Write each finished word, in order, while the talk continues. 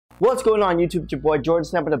What's going on YouTube? It's your boy Jordan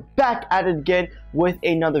Snapper back at it again with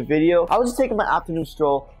another video. I was just taking my afternoon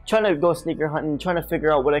stroll, trying to go sneaker hunting, trying to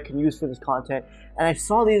figure out what I can use for this content, and I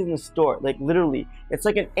saw these in the store. Like literally, it's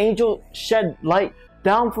like an angel shed light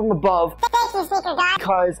down from above. Thank you, sneaker guy.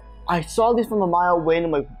 Because I saw these from a mile away and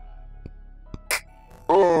I'm like,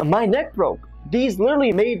 oh, my neck broke. These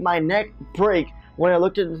literally made my neck break when I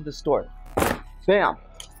looked into the store. Bam!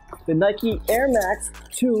 The Nike Airmax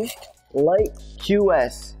 2 Light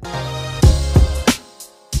QS.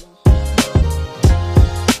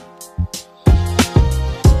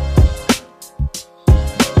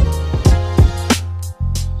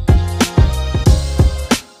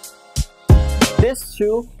 This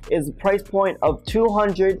shoe is a price point of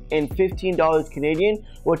 $215 Canadian,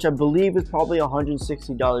 which I believe is probably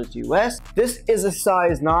 $160 US. This is a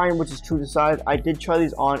size 9, which is true to size. I did try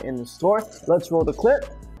these on in the store. Let's roll the clip.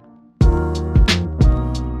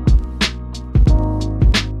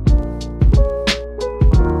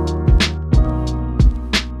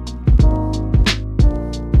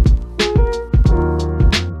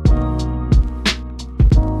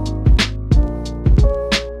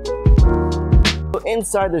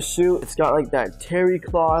 Inside the shoe, it's got like that terry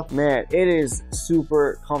cloth. Man, it is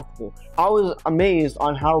super comfortable. I was amazed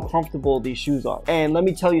on how comfortable these shoes are. And let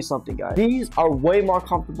me tell you something, guys. These are way more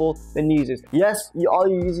comfortable than Yeezys. Yes, all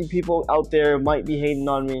you Yeezy people out there might be hating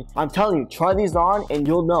on me. I'm telling you, try these on and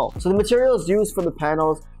you'll know. So the materials used for the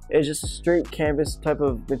panels is just a straight canvas type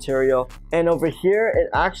of material, and over here it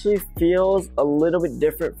actually feels a little bit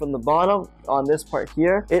different from the bottom. On this part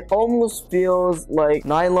here, it almost feels like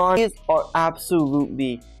nylon. These are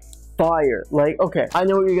absolutely fire. Like, okay, I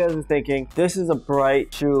know what you guys are thinking. This is a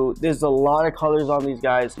bright shoe. There's a lot of colors on these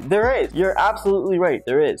guys. There is. You're absolutely right.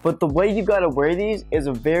 There is. But the way you gotta wear these is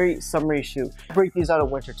a very summery shoe. Break these out in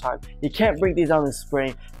winter time. You can't break these out in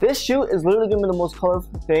spring. This shoe is literally gonna be the most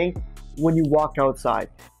colorful thing when you walk outside.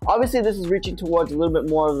 Obviously, this is reaching towards a little bit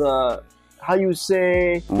more of the, how you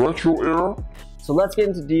say, retro era. So let's get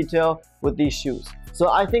into detail with these shoes. So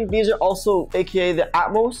I think these are also aka the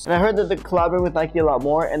Atmos, and I heard that they're collaborating with Nike a lot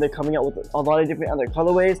more and they're coming out with a lot of different other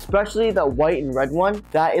colorways, especially the white and red one.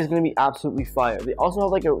 That is going to be absolutely fire. They also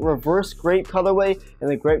have like a reverse grape colorway and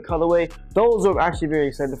the grape colorway. Those I'm actually very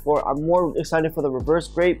excited for. I'm more excited for the reverse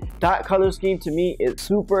grape. That color scheme to me is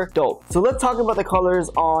super dope. So let's talk about the colors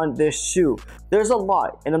on this shoe. There's a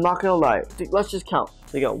lot, and I'm not gonna lie. Let's just count.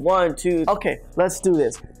 We got 1, 2. Okay, let's do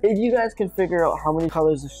this. If you guys can figure out how many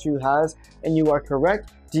colors this shoe has, and you are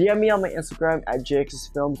correct, DM me on my Instagram at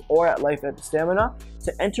JXSFilms or at Life at Stamina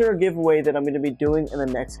to enter a giveaway that I'm going to be doing in the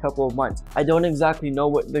next couple of months. I don't exactly know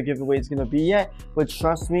what the giveaway is going to be yet, but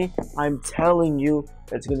trust me, I'm telling you,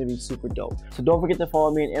 it's going to be super dope. So don't forget to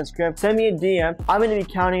follow me on Instagram. Send me a DM. I'm going to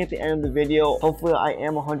be counting at the end of the video. Hopefully I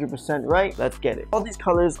am 100% right. Let's get it. All these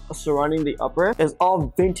colors surrounding the upper is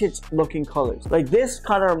all vintage looking colors. Like this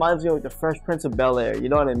kind of reminds me of like the Fresh Prince of Bel-Air. You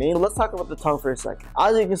know what I mean? Let's talk about the tongue for a second.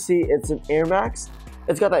 As you can see, it's an Airmax.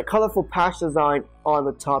 It's got that colorful patch design on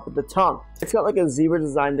the top of the tongue. It's got like a zebra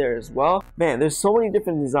design there as well. Man, there's so many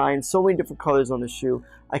different designs, so many different colors on the shoe.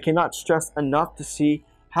 I cannot stress enough to see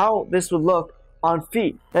how this would look on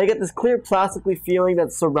feet. Now you get this clear plastically feeling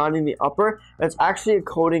that's surrounding the upper. It's actually a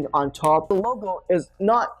coating on top. The logo is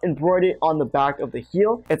not embroidered on the back of the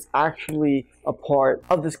heel. It's actually a part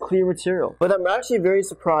of this clear material. But I'm actually very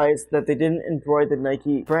surprised that they didn't embroider the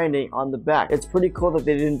Nike branding on the back. It's pretty cool that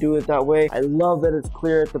they didn't do it that way. I love that it's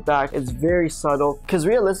clear at the back. It's very subtle because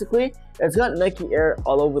realistically, it's got Nike Air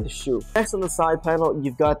all over the shoe. Next on the side panel,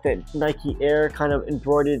 you've got that Nike Air kind of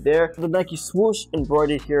embroidered there. The Nike swoosh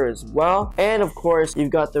embroidered here as well. And of course,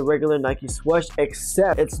 you've got the regular Nike swoosh,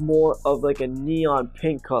 except it's more of like a neon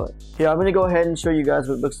pink color. Here, I'm gonna go ahead and show you guys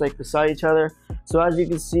what it looks like beside each other. So as you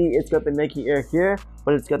can see, it's got the Nike Air here,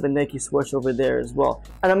 but it's got the Nike swoosh over there as well.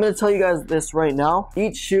 And I'm gonna tell you guys this right now.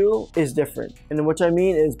 Each shoe is different. And what I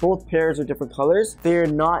mean is both pairs are different colors. They're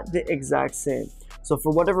not the exact same. So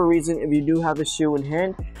for whatever reason, if you do have the shoe in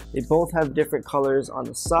hand, they both have different colors on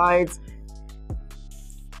the sides,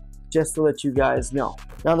 just to let you guys know.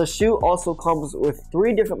 Now the shoe also comes with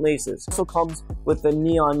 3 different laces. It also comes with the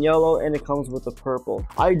neon yellow and it comes with the purple.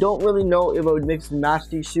 I don't really know if I would mix and match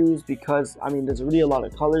these shoes because, I mean, there's really a lot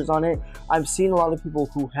of colors on it. I've seen a lot of people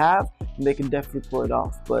who have, and they can definitely pull it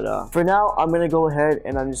off. But for now, I'm gonna go ahead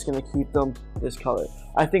and I'm just gonna keep them this color.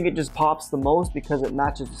 I think it just pops the most because it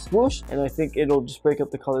matches the swoosh, and I think it'll just break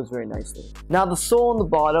up the colors very nicely. Now the sole on the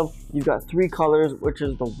bottom, you've got 3 colors, which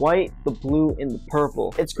is the white, the blue, and the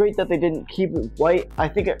purple. It's great that they didn't keep it white. I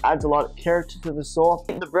think it adds a lot of character to the sole.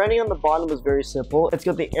 The branding on the bottom is very simple. It's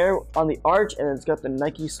got the air on the arch, and it's got the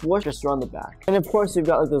Nike swoosh just around the back. And of course, you've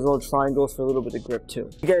got like those little triangles for a little bit of grip too.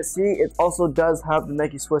 You guys see, it also does have the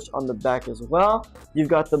Nike swoosh on the back as well. You've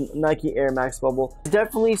got the Nike Airmax bubble. It's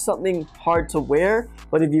definitely something hard to wear,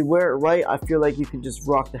 but if you wear it right, I feel like you can just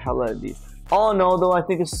rock the hell out of these. All in all though, I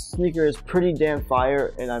think this sneaker is pretty damn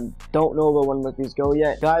fire, and I don't know if I want to let these go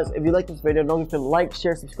yet. Guys, if you like this video, don't forget to like,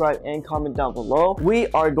 share, subscribe, and comment down below. We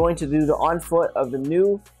are going to do the on foot of the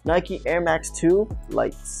new Nike Air Max 2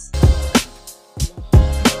 lights.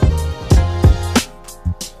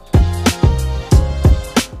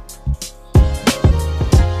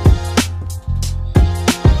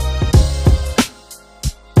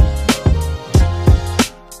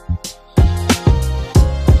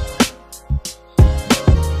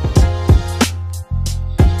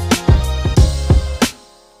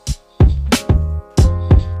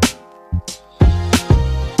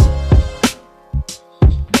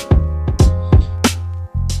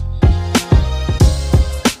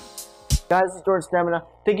 Guys, this is Jordan Stamina.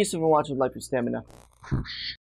 Thank you so much for watching Life with Stamina.